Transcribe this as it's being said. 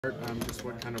Just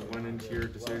what kind of went into your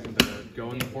decision to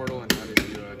go in the portal, and how did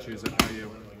you choose it? How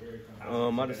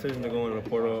you? My decision to go in the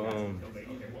portal,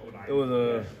 it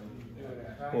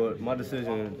was my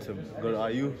decision to go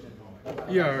to IU.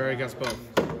 Yeah, or I guess both.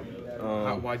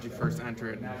 Why'd you first enter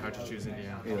it, and how'd you choose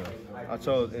Indiana? Yeah, I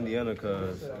chose Indiana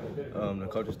because the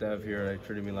coaching staff here, they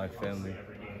treated me like family.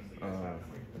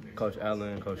 Coach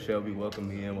Allen, Coach Shelby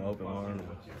welcomed me in with open arms.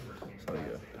 So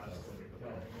yeah.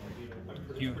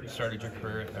 You started your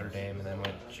career at Notre Dame and then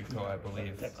went to JUCO, I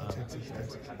believe. Texas.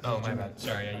 Oh, my bad.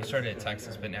 Sorry. Yeah, you started at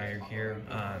Texas, but now you're here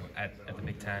at the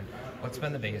Big Ten. What's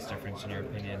been the biggest difference, in your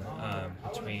opinion,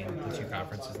 between the two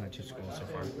conferences and the two schools so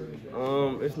far?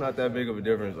 It's not that big of a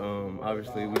difference.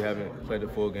 Obviously, we haven't played a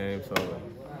full game, so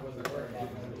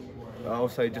I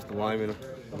would say just the linemen,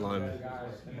 a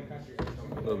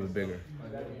little bit bigger.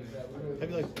 How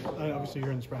do you obviously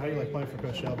you're in the spring, how do you like playing for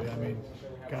Coach Shelby? I mean,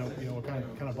 what kind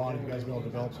of bond have you guys been able to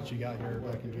develop since you got here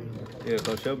back in January? Yeah,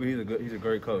 Coach Shelby, he's a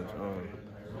great coach.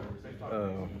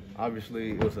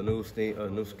 Obviously, it was a new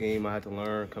scheme I had to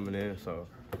learn coming in, so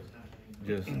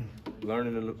just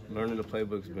learning the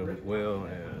playbook's been well,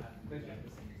 and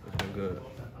it's been good.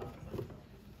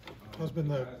 How's been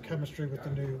the chemistry with the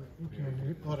new,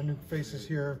 a lot of new faces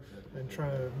here, and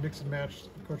trying to mix and match?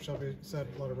 Coach Shelby said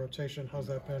a lot of rotation. How's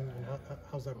that been, and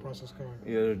how's that process going?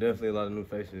 Yeah, there's definitely a lot of new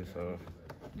faces. So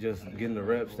just getting the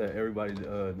reps that everybody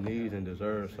needs and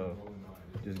deserves. So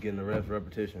just getting the reps,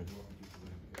 repetition.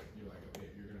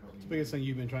 What's the biggest thing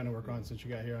you've been trying to work on since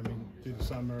you got here? I mean, through the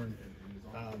summer and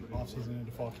off season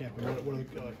into fall camp.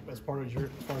 As far as your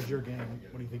game,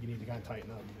 what do you think you need to kind of tighten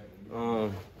up?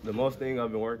 The most thing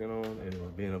I've been working on is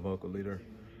being a vocal leader,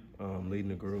 leading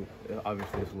the group.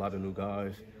 Obviously, it's a lot of new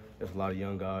guys. It's a lot of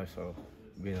young guys, so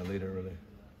being a leader, really.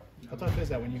 How tough is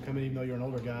that when you come in, even though you're an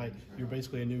older guy, you're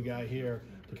basically a new guy here,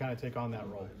 to kind of take on that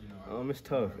role? It's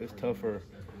tough. It's tougher.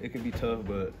 It can be tough,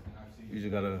 but you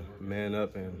just gotta man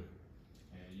up and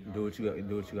do what you got to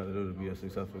do to be a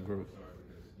successful group.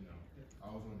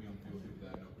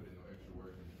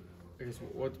 I guess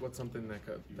what's something that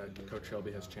Coach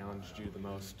Shelby has challenged you the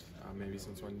most, maybe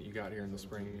since when you got here in the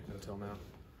spring until now?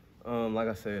 Like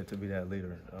I said, to be that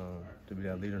leader,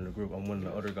 in the group. I'm one of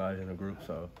the older guys in the group,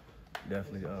 so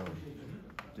definitely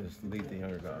just lead the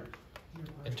younger guys.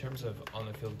 In terms of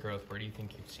on-the-field growth, where do you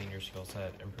think you've seen your skill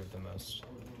set improve the most?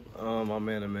 I'm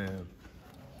man-to-man.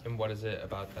 And what is it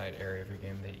about that area of your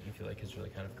game that you feel like has really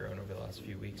kind of grown over the last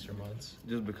few weeks or months?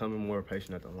 Just becoming more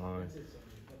patient at the line.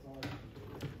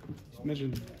 You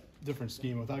mentioned different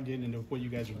scheme. Without getting into what you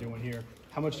guys are doing here,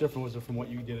 how much different was it from what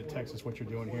you did at Texas, what you're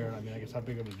doing here? I mean, I guess how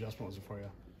big of an adjustment was it for you?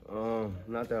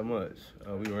 Not that much.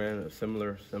 We ran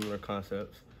similar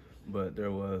concepts, but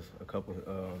there was a couple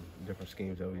different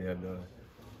schemes that we had done.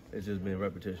 It's just been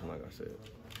repetition, like I said.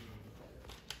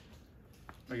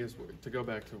 I guess to go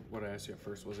back to what I asked you at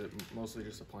first, was it mostly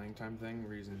just a playing time thing,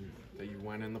 reason that you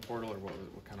went in the portal, or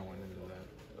what kind of went into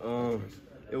that?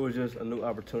 It was just a new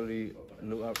opportunity. It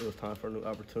was time for a new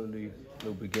opportunity,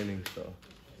 new beginning. So.